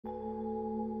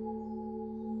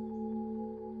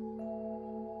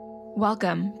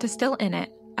Welcome to Still In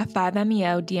It, a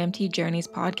 5-MeO DMT Journeys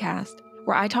podcast,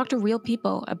 where I talk to real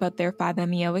people about their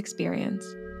 5-MeO experience.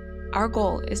 Our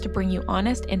goal is to bring you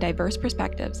honest and diverse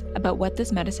perspectives about what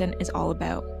this medicine is all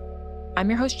about. I'm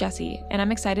your host, Jessie, and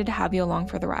I'm excited to have you along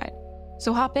for the ride.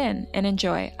 So hop in and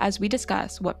enjoy as we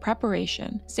discuss what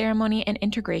preparation, ceremony, and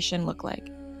integration look like.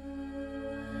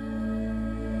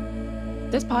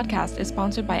 This podcast is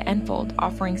sponsored by Enfold,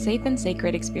 offering safe and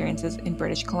sacred experiences in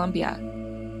British Columbia.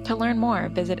 To learn more,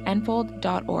 visit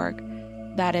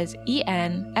enfold.org. That is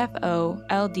enfold.org.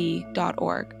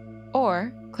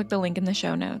 Or click the link in the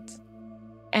show notes.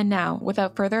 And now,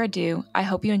 without further ado, I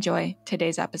hope you enjoy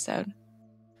today's episode.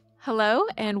 Hello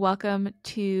and welcome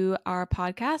to our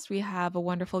podcast. We have a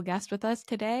wonderful guest with us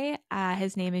today.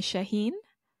 His name is Shahin.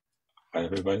 Hi,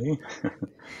 everybody.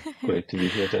 Great to be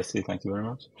here, Jessie. Thank you very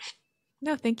much.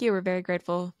 No, thank you. We're very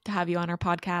grateful to have you on our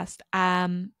podcast.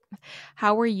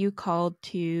 How were you called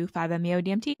to 5-MeO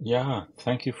DMT? Yeah,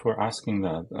 thank you for asking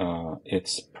that.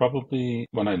 It's probably,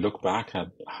 when I look back at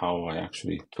how I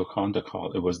actually took on the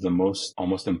call, it was the most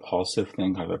almost impulsive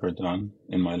thing I've ever done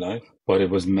in my life. But it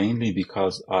was mainly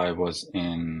because I was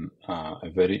in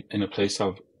a place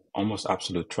of almost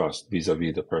absolute trust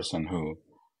vis-a-vis the person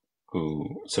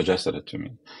who suggested it to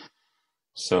me.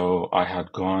 So I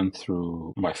had gone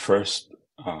through my first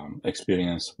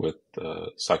experience with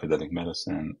psychedelic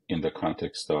medicine in the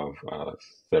context of a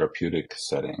therapeutic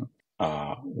setting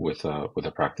with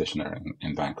a practitioner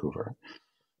in Vancouver,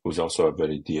 who's also a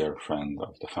very dear friend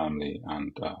of the family.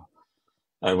 And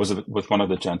I was with one of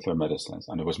the gentler medicines,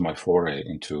 and it was my foray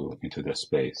into this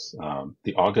space.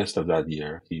 The August of that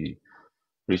year, he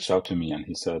reached out to me and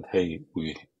he said, "Hey,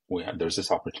 there's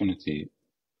this opportunity,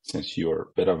 since you're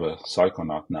a bit of a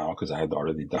psychonaut now," because I had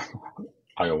already done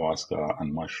ayahuasca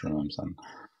and mushrooms and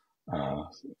a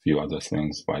few other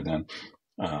things by then,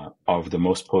 of the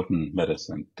most potent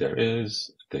medicine there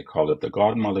is. They call it the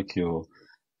God molecule.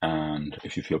 And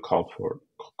if you feel called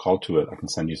to it, I can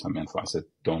send you some info. I said,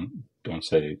 don't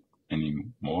say any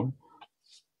more.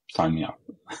 Sign me up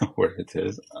where it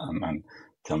is and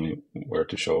tell me where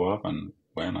to show up and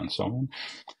when and so on.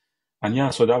 And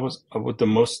yeah, so that was with the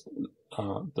most,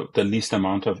 the least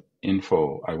amount of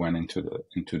info I went into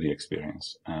the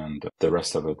experience, and the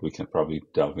rest of it we can probably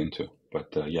delve into.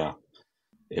 But yeah,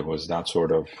 it was that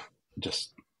sort of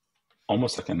just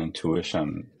almost like an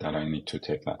intuition that I need to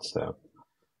take that step,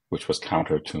 which was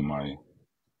counter to my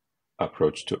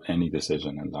approach to any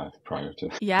decision in life prior to.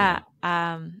 Yeah.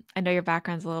 I know your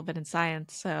background's a little bit in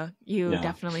science, so you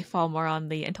definitely fall more on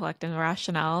the intellect and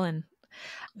rationale. And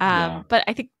but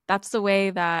I think that's the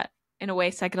way that, in a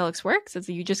way, psychedelics works, is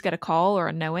that you just get a call or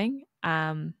a knowing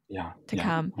to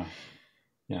come.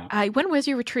 Yeah. When was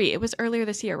your retreat? It was earlier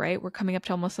this year, right? We're coming up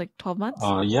to almost like 12 months.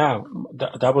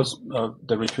 That was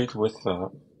the retreat with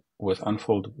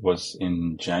Enfold was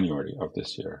in January of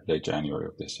this year, late January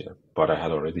of this year. But I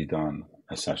had already done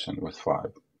a session with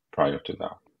 5 prior to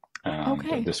that.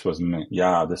 And this was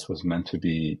meant to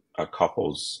be a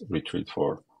couples retreat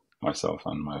for myself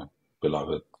and my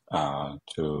beloved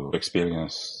to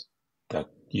experience that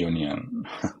union,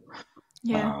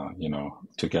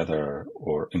 together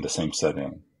or in the same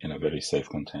setting in a very safe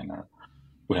container.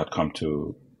 We had come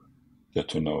to get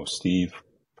to know Steve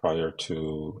prior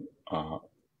to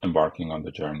embarking on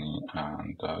the journey,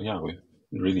 and we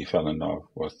really fell in love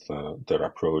with their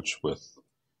approach, with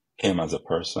him as a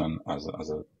person, as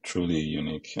a truly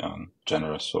unique and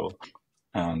generous soul,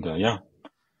 and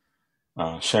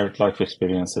shared life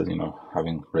experiences.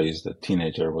 Having raised a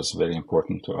teenager was very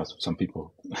important to us. Some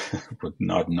people would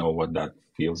not know what that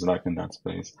feels like in that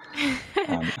space.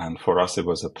 And for us, it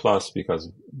was a plus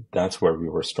because that's where we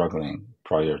were struggling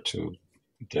prior to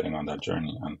getting on that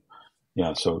journey.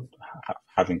 And so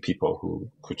having people who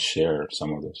could share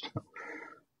some of those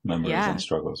memories and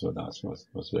struggles with us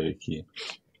was very key.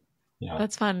 Yeah.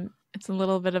 That's fun. It's a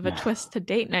little bit of a twist to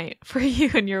date night for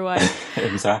you and your wife.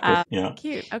 Exactly.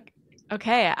 Cute.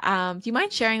 Okay. Do you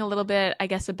mind sharing a little bit, I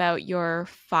guess, about your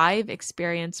 5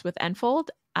 experience with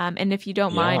Enfold? And if you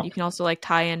don't mind, you can also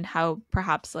tie in how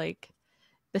perhaps the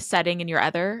setting in your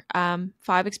other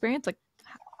 5 experience,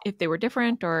 if they were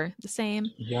different or the same.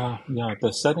 Yeah.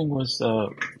 The setting was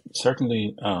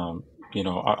certainly, I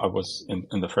was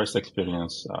in the first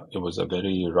experience. It was a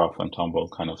very rough and tumble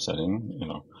kind of setting,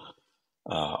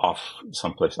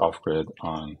 someplace off grid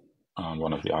on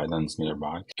one of the islands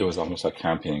nearby. It was almost like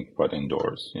camping, but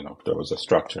indoors. There was a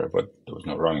structure, but there was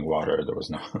no running water. There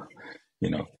was no,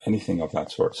 anything of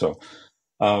that sort. So,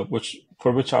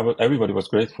 everybody was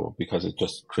grateful because it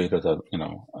just created a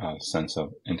sense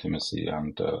of intimacy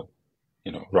and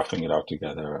roughing it out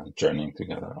together and journeying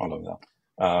together, all of that.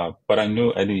 But I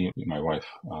knew Ellie, my wife,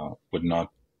 would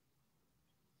not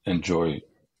enjoy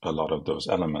a lot of those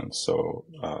elements. So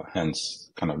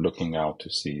hence kind of looking out to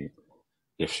see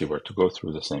if she were to go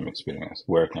through the same experience,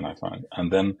 where can I find?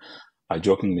 And then I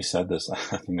jokingly said this,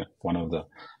 I think, at one of the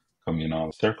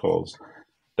communal circles,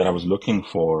 that I was looking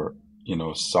for,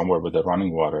 somewhere with the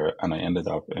running water, and I ended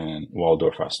up in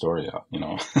Waldorf Astoria.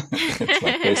 It's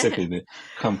like basically the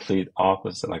complete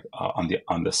opposite, like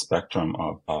on the spectrum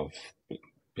of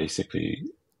basically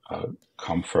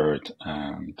comfort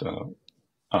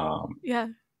Yeah.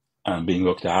 and being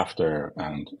looked after,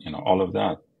 and all of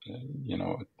that.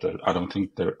 I don't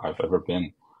think I've ever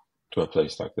been to a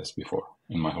place like this before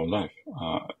in my whole life.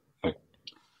 Like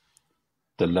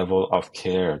the level of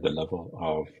care, the level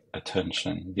of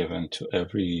attention given to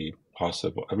every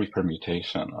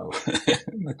permutation of,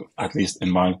 like, at least in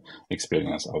my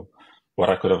experience, of what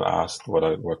I could have asked, what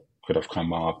could have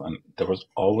come up, and there was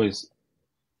always,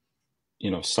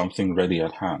 something ready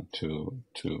at hand to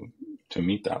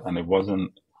meet that, and it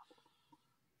wasn't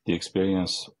the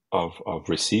experience of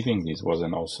receiving these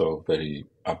wasn't also very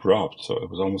abrupt. So it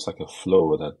was almost like a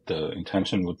flow, that the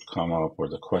intention would come up or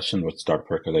the question would start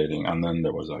percolating, and then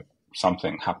there was like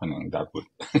something happening that would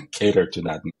cater to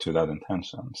that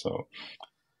intention. So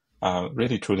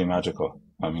really truly magical.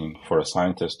 I mean, for a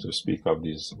scientist to speak of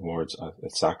these words,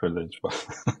 it's sacrilege, but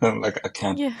like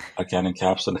Yeah. I can't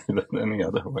encapsulate it any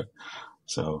other way.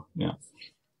 So yeah,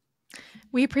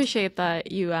 We appreciate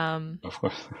that you of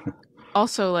course.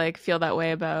 also like feel that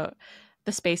way about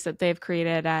the space that they've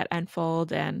created at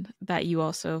Enfold, and that you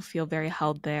also feel very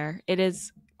held there.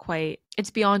 It's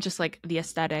beyond just like the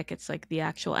aesthetic, it's like the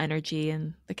actual energy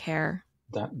and the care.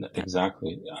 That That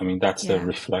exactly. I mean, that's the yeah.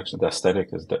 reflection. The aesthetic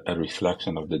is a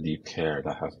reflection of the deep care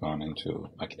that has gone into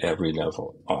like every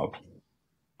level of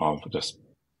just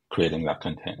creating that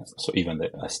container. So even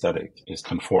the aesthetic is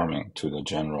conforming to the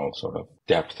general sort of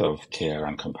depth of care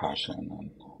and compassion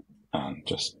and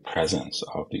just presence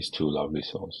of these two lovely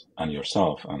souls and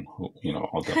yourself, and who,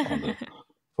 all the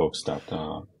folks that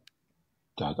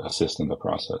assist in the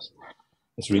process.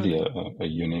 It's really Totally. a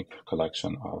unique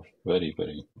collection of very,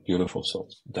 very beautiful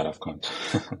souls that I've come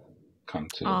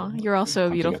Aw, to you're also a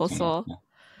come to get beautiful to know. soul. Yeah,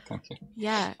 thank you.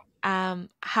 Yeah.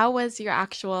 How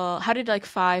did like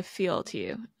five feel to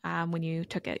you when you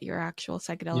took it, your actual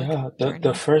psychedelic Yeah, journey?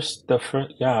 the first,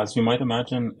 yeah, as you might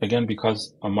imagine, again,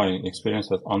 because of my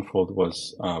experience at Unfold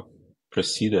was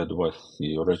preceded with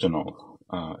the original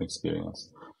experience.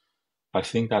 I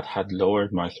think that had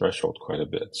lowered my threshold quite a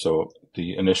bit. So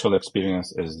the initial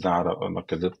experience is that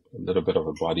like a little bit of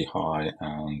a body high,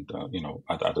 and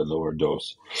at a lower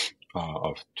dose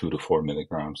of 2 to 4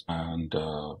 milligrams, and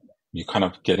you kind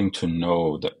of getting to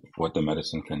know what the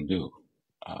medicine can do,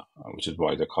 which is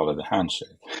why they call it a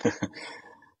handshake.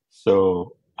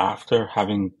 So after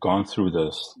having gone through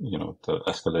this, the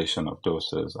escalation of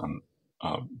doses, and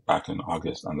back in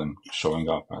August, and then showing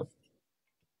up at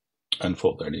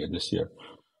Enfold earlier this year,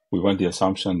 we went the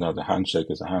assumption that a handshake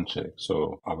is a handshake.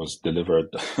 So I was delivered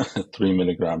a 3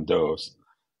 milligram dose,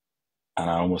 and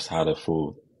I almost had a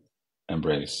full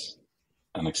embrace,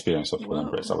 an experience of full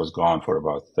embrace. I Whoa. was gone for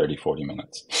about 30, 40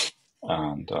 minutes,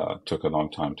 and took a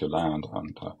long time to land.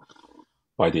 And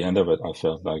by the end of it, I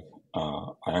felt like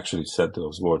I actually said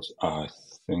those words. I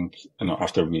think,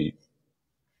 after we,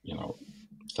 you know,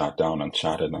 sat down and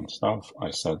chatted and stuff, I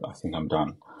said, I think I'm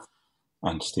done.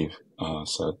 And Steve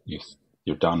said,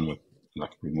 you're done with,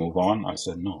 like, we move on? I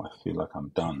said, no, I feel like I'm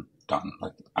done.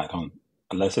 Like, I don't,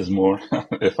 less is more.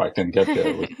 If I can get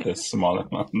there with this small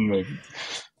amount,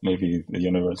 maybe the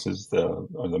universe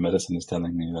or the medicine is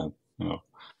telling me that,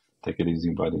 take it easy,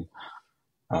 buddy.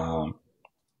 Um,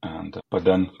 but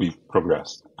then we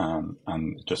progressed, and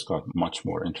it just got much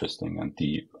more interesting and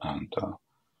deep, and,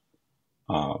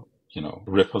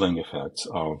 rippling effects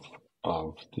of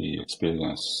the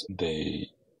experience. They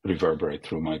reverberate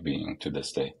through my being to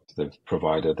this day. They've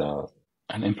provided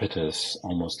an impetus,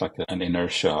 almost like an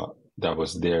inertia that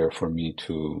was there for me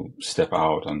to step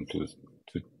out and to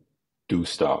do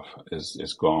stuff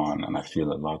is gone, and I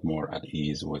feel a lot more at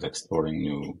ease with exploring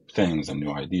new things and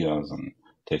new ideas and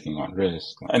taking on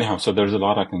risks. Anyhow, so there's a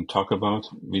lot I can talk about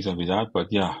vis-a-vis that, but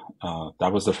yeah,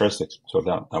 that was the first. So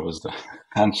that was the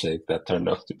handshake that turned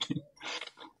out to be,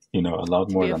 a lot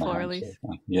To more be a than a full release.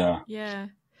 handshake. Yeah, Yeah.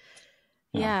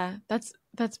 yeah, Yeah,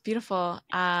 that's beautiful.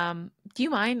 Do you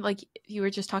mind, like you were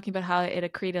just talking about how it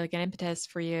had created like an impetus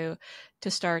for you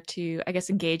to start to, I guess,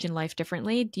 engage in life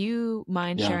differently? Do you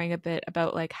mind yeah, sharing a bit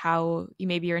about like how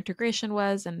maybe your integration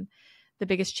was and the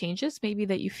biggest changes maybe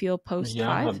that you feel post yeah.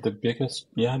 five? The biggest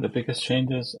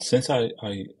changes since I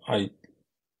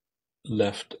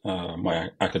left my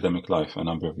academic life a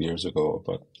number of years ago,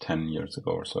 about 10 years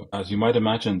ago or so. As you might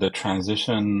imagine, the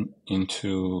transition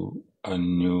into a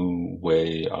new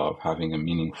way of having a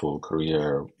meaningful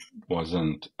career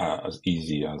wasn't as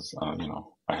easy as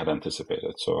I had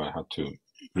anticipated. So I had to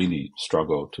really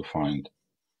struggle to find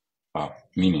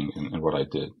meaning in what I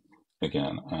did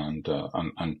again, and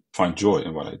find joy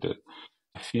in what I did.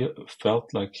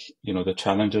 Felt like, the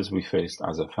challenges we faced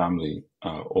as a family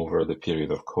over the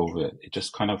period of COVID, it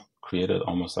just kind of created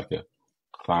almost like a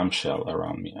clamshell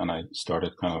around me. And I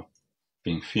started kind of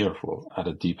being fearful at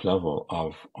a deep level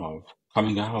of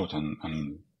coming out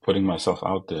and putting myself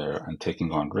out there and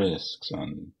taking on risks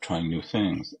and trying new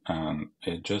things. And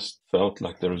it just felt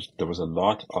like there was a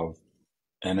lot of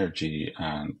energy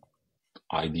and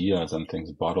ideas and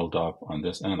things bottled up on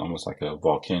this end, almost like a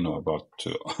volcano about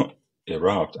to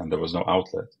erupt, and there was no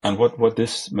outlet. And what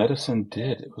this medicine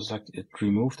did, it was like it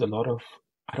removed a lot of,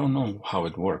 I don't know how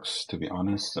it works, to be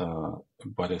honest,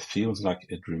 but it feels like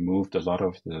it removed a lot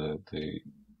of the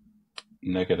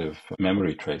negative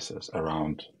memory traces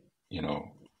around,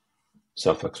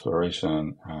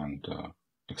 self-exploration and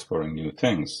exploring new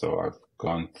things. So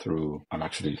I'm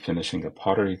actually finishing a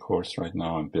pottery course right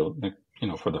now. I'm building,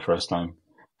 for the first time,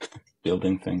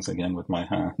 building things again with my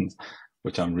hands,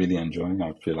 which I'm really enjoying.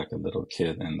 I feel like a little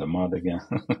kid in the mud again,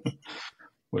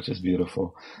 which is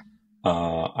beautiful.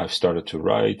 I've started to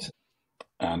write,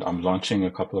 and I'm launching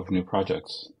a couple of new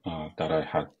projects that I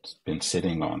had been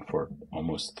sitting on for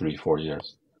almost 3-4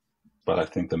 years. But I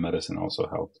think the medicine also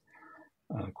helped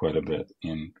quite a bit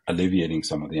in alleviating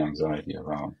some of the anxiety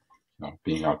around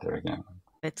being out there again.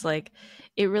 It's like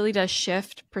it really does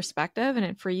shift perspective,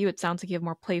 and for you, it sounds like you have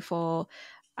more playful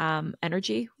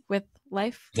energy with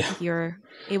life. Yeah. Like you're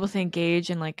able to engage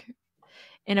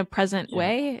in a present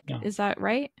way. Yeah. Is that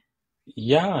right?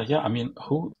 Yeah. I mean,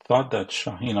 who thought that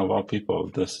Shahin, of all people,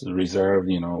 this reserved,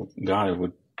 guy,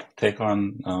 would take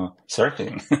on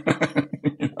surfing?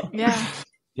 Yeah.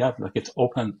 Yeah, like it's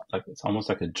open, like it's almost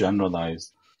like a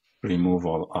generalized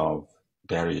removal of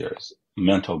barriers,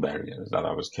 mental barriers that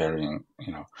I was carrying.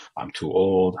 I'm too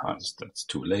old, it's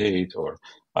too late, or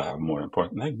I have more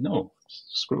important. Like, no,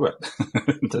 screw it.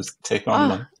 Just take on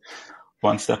life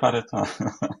one step at a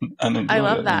time and enjoy I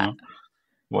love it. that.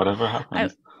 Whatever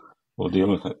happens, we'll deal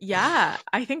with it. Yeah,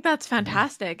 I think that's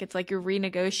fantastic. It's like you're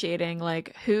renegotiating,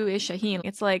 like, who is Shahin?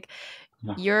 It's like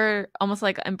you're almost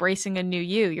like embracing a new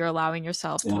you. You're allowing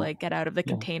yourself to get out of the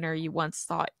container you once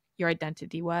thought your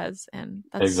identity was. And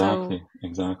that's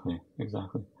exactly.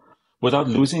 Without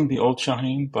losing the old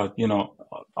Shahin, but,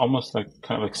 almost like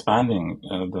kind of expanding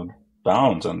the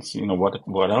bounds and,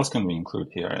 what else can we include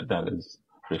here that is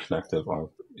reflective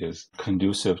of, is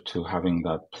conducive to having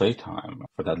that playtime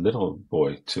for that little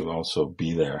boy to also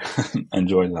be there,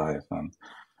 enjoy life. And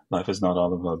life is not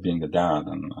all about being a dad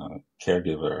and a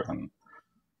caregiver and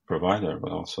provider,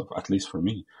 but also, at least for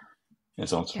me,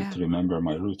 is also to remember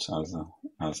my roots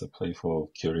as a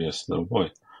playful, curious little boy.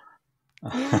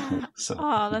 Yeah.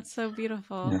 That's so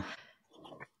beautiful. Yeah.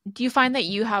 Do you find that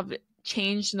you have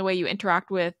changed in the way you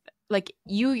interact with, like,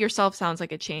 you yourself sounds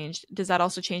like it changed. Does that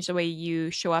also change the way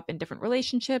you show up in different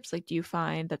relationships? Like, do you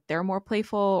find that they're more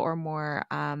playful or more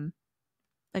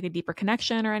like a deeper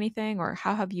connection or anything? Or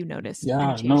how have you noticed?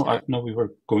 Yeah, no, we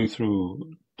were going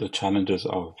through the challenges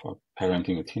of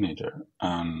parenting a teenager,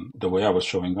 and the way I was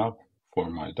showing up for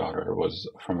my daughter was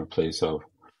from a place of,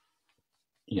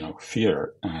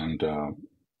 fear and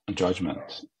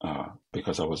judgment,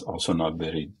 because I was also not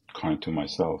very kind to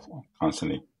myself. I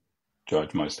constantly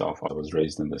judge myself. I was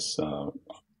raised in this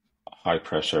high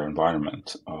pressure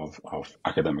environment of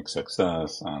academic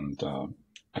success and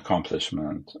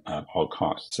accomplishment at all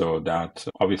costs. So that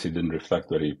obviously didn't reflect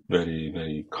very, very,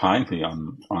 very kindly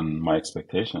on my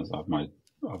expectations of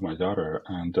my daughter,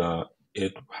 and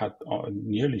it had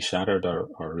nearly shattered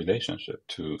our relationship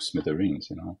to smithereens.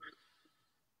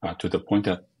 To the point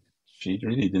that she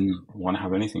really didn't want to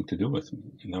have anything to do with me,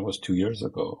 and that was 2 years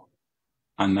ago.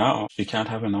 And now she can't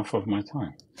have enough of my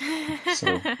time.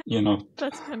 So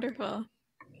that's wonderful.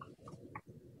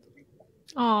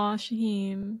 Aw,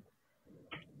 Shahin.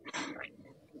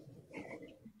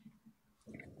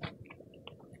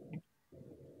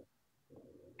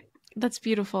 That's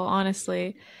beautiful,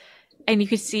 honestly. And you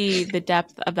could see the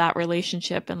depth of that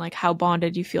relationship and like how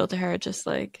bonded you feel to her. Just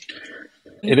like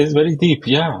it is very deep.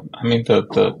 Yeah, I mean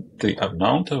the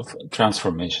amount of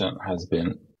transformation has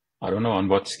been, I don't know on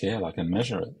what scale I can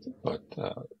measure it, but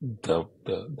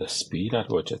the speed at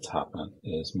which it's happened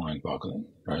is mind-boggling,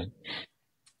 right?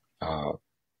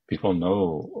 People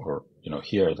know or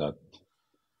hear that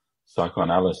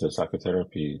psychoanalysis,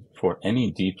 psychotherapy, for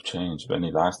any deep change,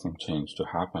 any lasting change to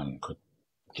happen could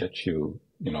get you,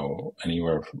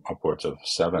 anywhere from upwards of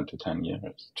 7 to 10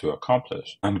 years to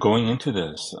accomplish. And going into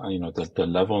this, the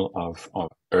level of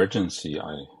urgency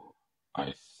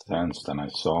I sensed and I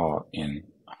saw in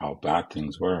how bad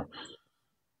things were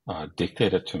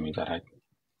dictated to me that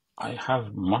I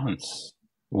have months,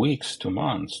 weeks to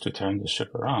months to turn the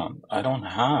ship around. I don't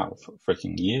have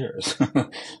freaking years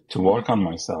to work on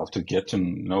myself, to get to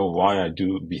know why I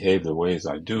do behave the ways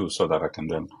I do, so that I can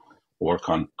then work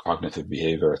on cognitive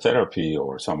behavior therapy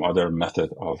or some other method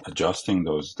of adjusting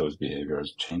those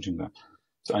behaviors, changing them.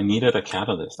 So I needed a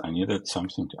catalyst. I needed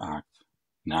something to act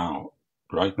now,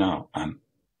 right now. And,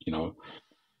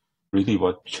 really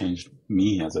what changed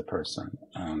me as a person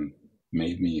and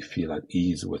made me feel at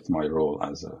ease with my role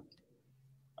as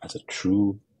a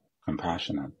true,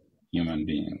 compassionate human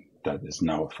being that is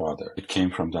now a father. It came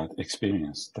from that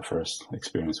experience, the first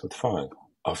experience with 5,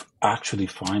 of actually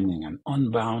finding an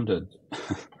unbounded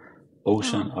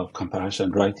ocean of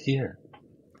compassion right here,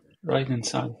 right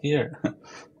inside here.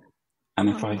 And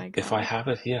if I have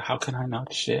it here, how can I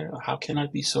not share? How can I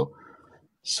be so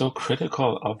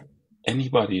critical of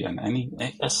anybody and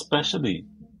especially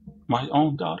my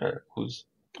own daughter, who's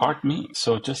part me?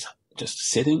 So just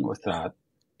sitting with that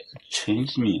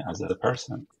changed me as a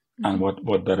person. Mm-hmm. And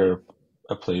what better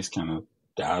a place can a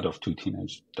dad of 2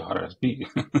 teenage daughters be?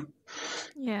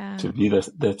 Yeah. To be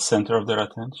the center of their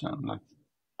attention. Like,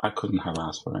 I couldn't have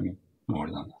asked for any more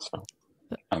than that. So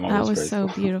I'm always that was grateful.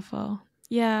 So beautiful.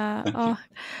 Yeah. Thank you.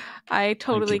 I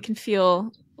totally can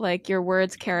feel like your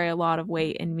words carry a lot of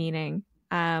weight and meaning.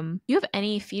 Do you have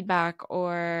any feedback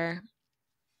or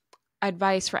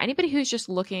advice for anybody who's just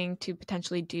looking to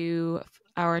potentially do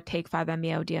or take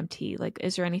 5-MeO DMT? Like,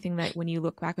 is there anything that when you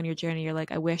look back on your journey, you're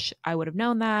like, I wish I would have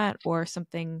known that, or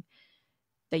something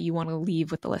that you want to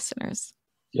leave with the listeners?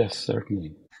 Yes,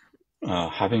 certainly.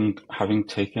 Having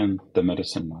taken the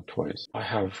medicine now twice, I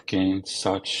have gained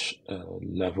such a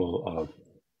level of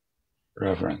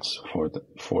reverence for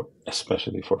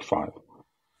especially for 5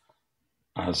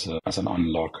 as an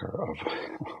unlocker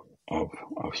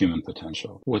of human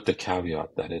potential, with the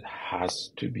caveat that it has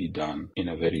to be done in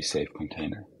a very safe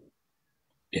container.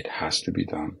 It has to be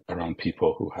done around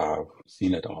people who have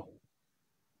seen it all,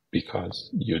 because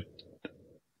you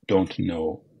don't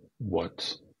know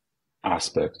what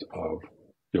aspect of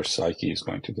your psyche is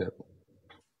going to get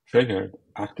triggered,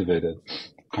 activated,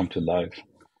 come to life,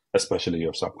 especially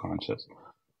your subconscious,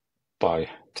 by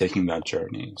taking that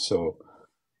journey. So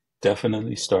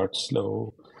definitely start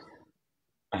slow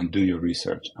and do your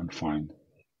research and find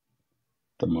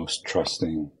the most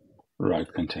trusting,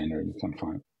 right container you can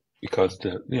find, because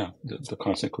the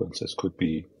consequences could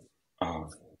be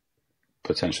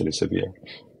potentially severe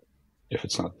if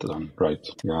it's not done right.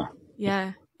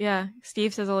 Yeah.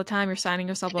 Steve says all the time, you're signing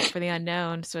yourself up for the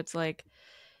unknown. So it's like,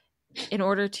 in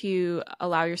order to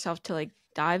allow yourself to like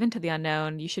dive into the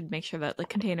unknown, you should make sure that the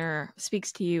container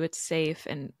speaks to you, it's safe,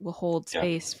 and will hold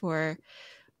space for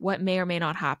what may or may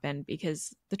not happen,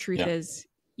 because the truth is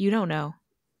you don't know.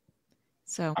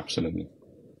 So absolutely.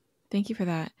 Thank you for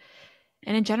that.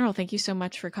 And in general, thank you so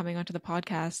much for coming onto the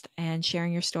podcast and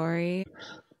sharing your story.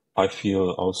 I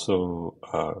feel also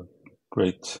a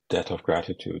great debt of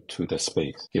gratitude to the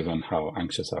space, given how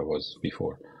anxious I was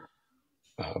before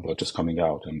about just coming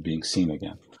out and being seen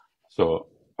again. So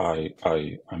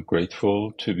I'm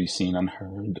grateful to be seen and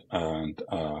heard, and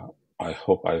I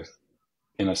hope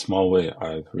in a small way,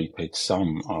 I've repaid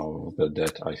some of the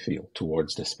debt I feel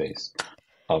towards the space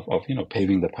of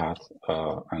paving the path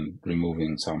and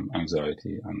removing some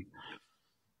anxiety and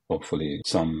hopefully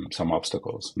some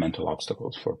obstacles, mental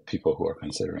obstacles, for people who are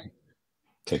considering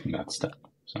taking that step.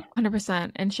 So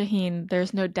 100%. And Shahin,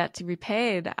 there's no debt to be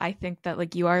paid. I think that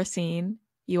like you are seen,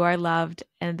 you are loved,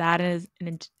 and that is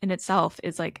in itself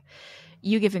is like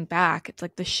you giving back. It's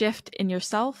like the shift in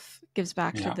yourself gives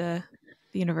back to the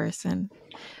universe, and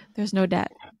there's no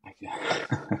debt.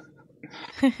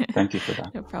 Thank you for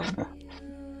that. No problem.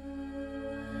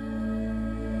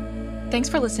 Thanks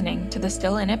for listening to the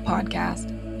Still In It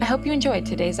podcast. I hope you enjoyed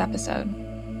today's episode.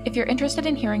 If you're interested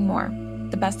in hearing more,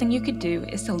 the best thing you could do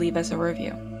is to leave us a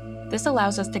review. This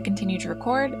allows us to continue to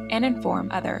record and inform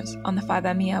others on the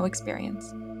 5-MeO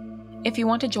experience. If you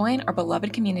want to join our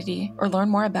beloved community or learn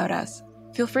more about us,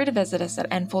 feel free to visit us at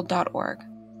enfold.org.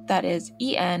 That is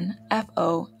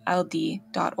enfold.org.